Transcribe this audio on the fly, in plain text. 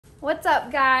What's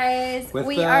up, guys?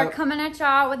 We are coming at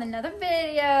y'all with another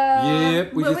video.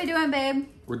 Yep. What are we doing, babe?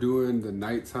 We're doing the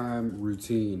nighttime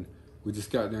routine. We just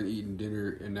got done eating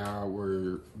dinner, and now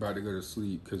we're about to go to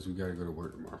sleep because we got to go to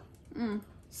work tomorrow.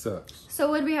 Sucks. So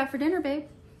what do we have for dinner, babe?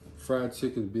 Fried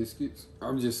chicken biscuits.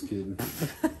 I'm just kidding.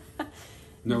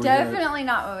 No, Definitely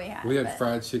not what we had. We had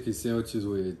fried chicken sandwiches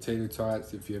with tater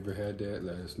tots. If you ever had that,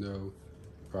 let us know.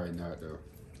 Probably not, though.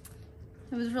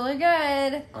 It was really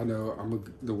good. I know. I'm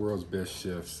the world's best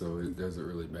chef, so it doesn't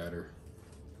really matter.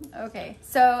 Okay.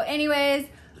 So anyways,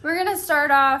 we're going to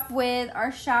start off with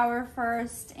our shower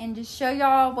first and just show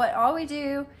y'all what all we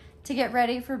do to get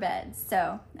ready for bed.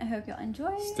 So I hope y'all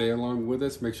enjoy. Stay along with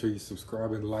us. Make sure you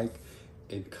subscribe and like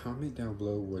and comment down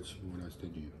below what you want us to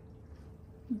do.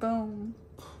 Boom.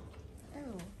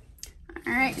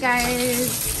 All right,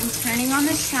 guys. I'm turning on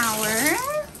the shower.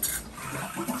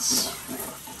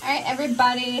 All right,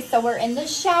 everybody. So we're in the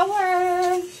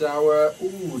shower. Shower.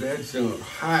 Ooh, that's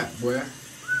hot, boy.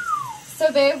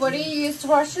 So, babe, what do you use to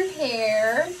wash your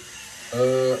hair?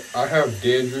 I have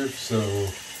dandruff, so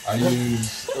I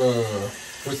use,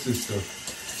 what's this stuff?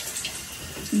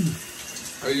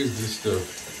 I use this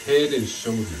stuff. Head and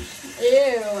Shoulders.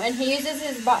 Ew, and he uses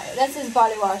his body, that's his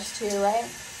body wash too, right?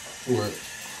 What?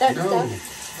 That no,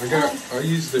 stuff? I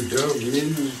use the Dove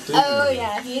Men's. Oh,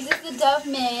 yeah, he uses the Dove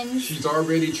Men's. She's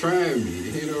already trying me,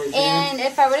 you know what I'm saying? And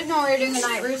if I would have known we were doing a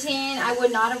night routine, I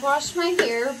would not have washed my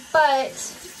hair, but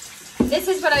this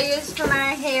is what I use for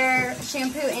my hair,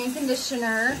 shampoo and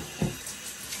conditioner.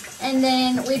 And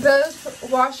then we both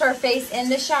wash our face in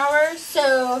the shower.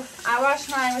 So I wash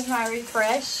mine with my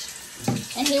Refresh.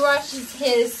 And he washes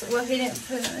his, well, he didn't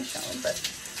put it in the shower, but.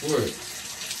 What?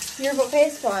 Your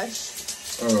face wash.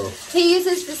 Oh. He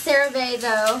uses the CeraVe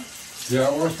though. Yeah,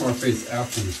 I wash my face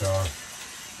after the shower.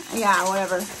 Yeah,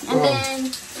 whatever. And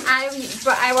then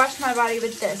I wash my body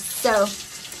with this. So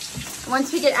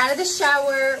once we get out of the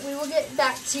shower, we will get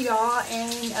back to y'all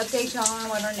and update y'all on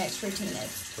what our next routine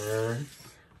is. Alright.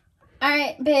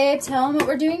 Alright, babe, tell them what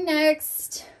we're doing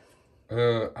next.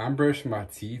 I'm brushing my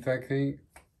teeth, I think.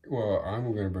 Well,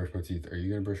 I'm gonna brush my teeth. Are you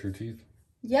gonna brush your teeth?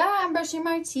 Yeah, I'm brushing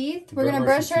my teeth. We're gonna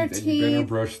brush our teeth. You better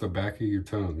brush the back of your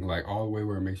tongue, like all the way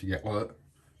where it makes you get,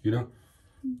 you know?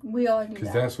 We all do that.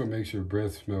 Because that's what makes your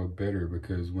breath smell better,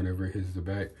 because whenever it hits the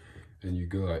back and you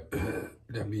go like,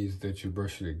 that means that you're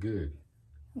brushing it good.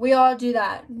 We all do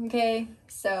that, okay?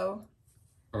 So.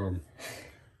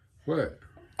 What?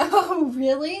 Oh,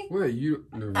 really? What?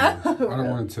 Never mind. I don't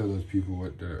want to tell those people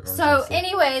what the... So,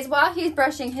 anyways, while he's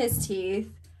brushing his teeth,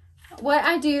 what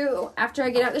I do after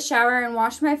I get out of the shower and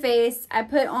wash my face, I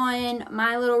put on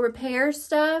my little repair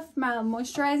stuff, my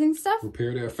moisturizing stuff.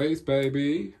 Repair that face,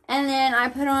 baby. And then I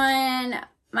put on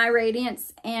my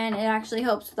Radiance, and it actually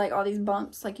helps with like all these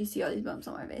bumps. Like you see all these bumps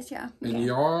on my face, yeah. And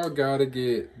y'all gotta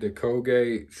get the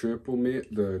Colgate Triple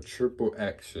Mint, the Triple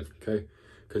Action, okay?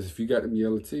 Because if you got them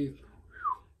yellow teeth,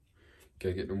 you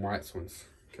gotta get them white ones,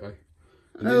 okay?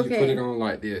 And then you put it on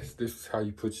like this. This is how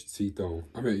you put your teeth on.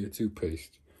 I mean, your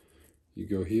toothpaste. You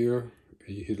go here,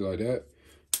 and you hit it like that.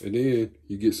 And then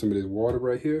you get some of this water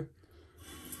right here.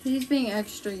 He's being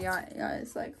extra,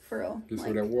 guys, like, for real. Get some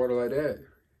of that water like that.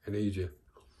 And then you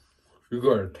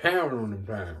go to town on them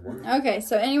time. Right? Okay,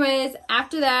 so anyways,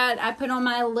 after that, I put on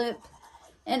my lip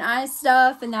and eye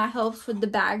stuff, and that helps with the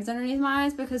bags underneath my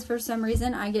eyes, because for some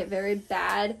reason, I get very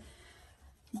bad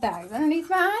bags underneath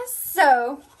my eyes.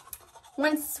 So,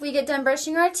 once we get done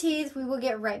brushing our teeth, we will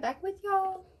get right back with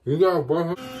y'all. You got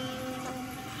brush.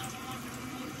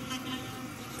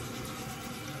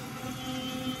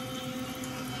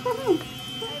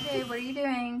 Hey babe, what are you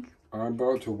doing? I'm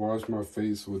about to wash my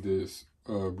face with this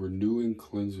renewing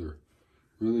cleanser.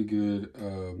 Really good.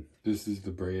 This is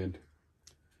the brand.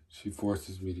 She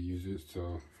forces me to use it,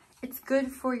 so. It's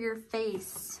good for your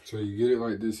face. So you get it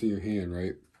like this in your hand,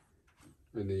 right?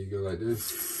 And then you go like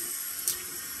this.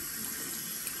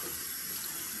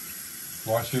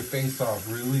 Wash your face off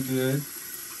really good.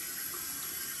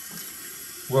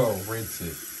 Well, rinse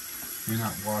it. You're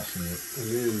not washing it.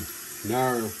 And then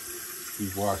now you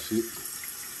wash it.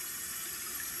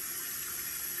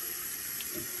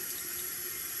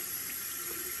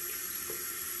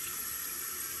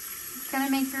 It's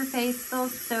gonna make your face feel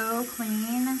so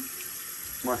clean.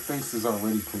 My face is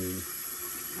already clean.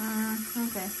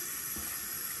 Okay.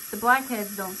 The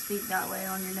blackheads don't speak that way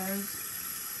on your nose.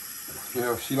 You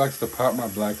know, she likes to pop my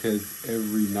blackheads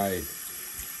every night.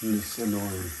 And it's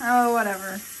annoying. Oh,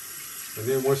 whatever. And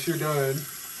then once you're done,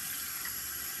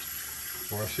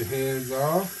 wash your hands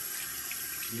off.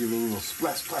 Give it a little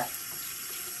splash, splash.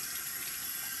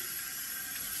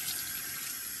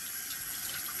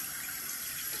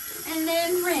 And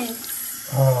then rinse.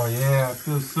 Oh yeah, it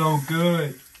feels so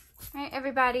good. All right,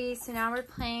 everybody. So now we're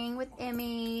playing with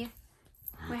Emmy.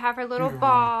 We have her little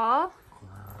ball.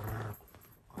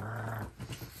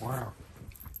 Wow.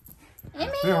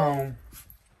 Emmy. Come here,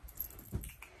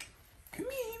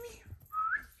 Emmy.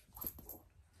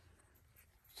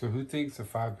 So who thinks a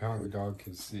 5-pound dog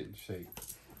can sit and shake?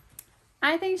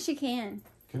 I think she can.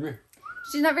 Come here.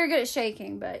 She's not very good at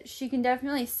shaking, but she can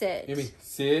definitely sit. Emmy,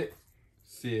 sit.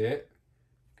 Sit.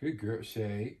 Good girl.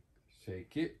 Shake.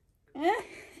 Shake it.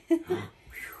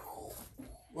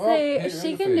 See,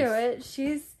 she can do it.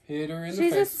 She's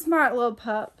a smart little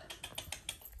pup.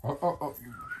 Oh.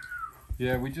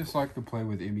 Yeah, we just like to play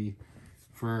with Emmy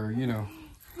for, you know,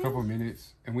 a couple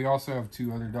minutes. And we also have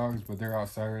 2 other dogs, but they're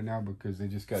outside right now because they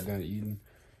just got done eating.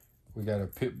 We got a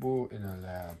pit bull and a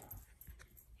lab.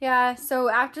 Yeah, so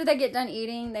after they get done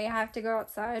eating, they have to go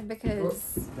outside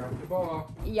because... Got the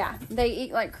ball. Yeah, they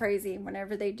eat like crazy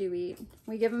whenever they do eat.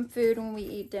 We give them food when we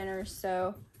eat dinner,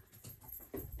 so...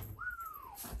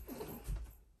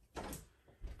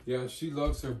 Yeah, she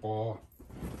loves her ball.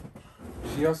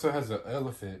 She also has an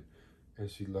elephant,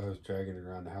 and she loves dragging it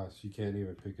around the house. She can't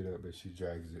even pick it up, but she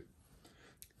drags it.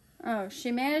 Oh,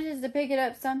 she manages to pick it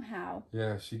up somehow.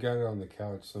 Yeah, she got it on the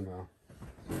couch somehow.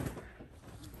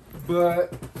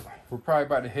 But we're probably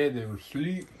about to head to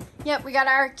sleep. Yep, we got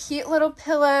our cute little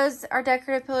pillows, our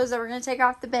decorative pillows that we're gonna take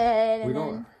off the bed.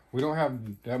 We don't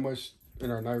have that much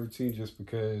in our night routine just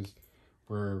because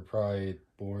we're probably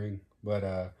boring.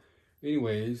 But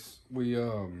anyways, we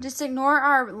just ignore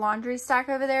our laundry stack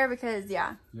over there because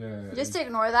just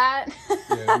ignore that.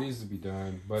 Yeah, it needs to be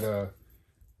done. But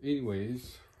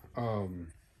anyways, what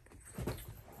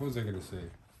was I gonna say?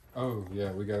 Oh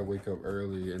yeah, we gotta wake up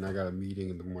early, and I got a meeting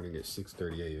in the morning at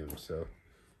 6:30 a.m. So.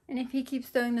 And if he keeps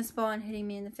throwing this ball and hitting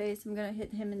me in the face, I'm gonna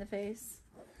hit him in the face.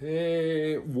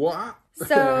 Hey, what?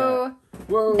 So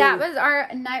Whoa. That was our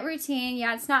night routine.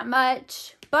 Yeah, it's not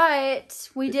much, but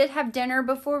we did have dinner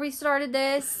before we started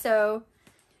this, so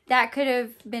that could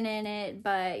have been in it,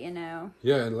 but you know.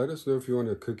 Yeah, and let us know if you want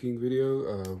a cooking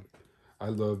video. I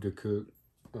love to cook.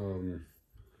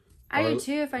 I do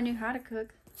too if I knew how to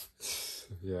cook.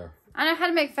 Yeah. I know how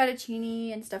to make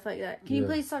fettuccine and stuff like that. Can you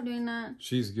please stop doing that?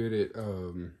 She's good at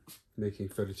making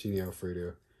fettuccine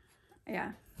Alfredo.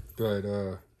 Yeah. But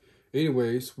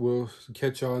anyways, we'll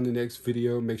catch y'all in the next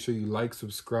video. Make sure you like,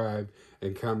 subscribe,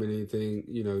 and comment anything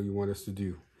you want us to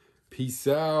do. Peace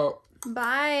out.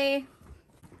 Bye.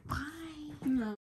 Bye.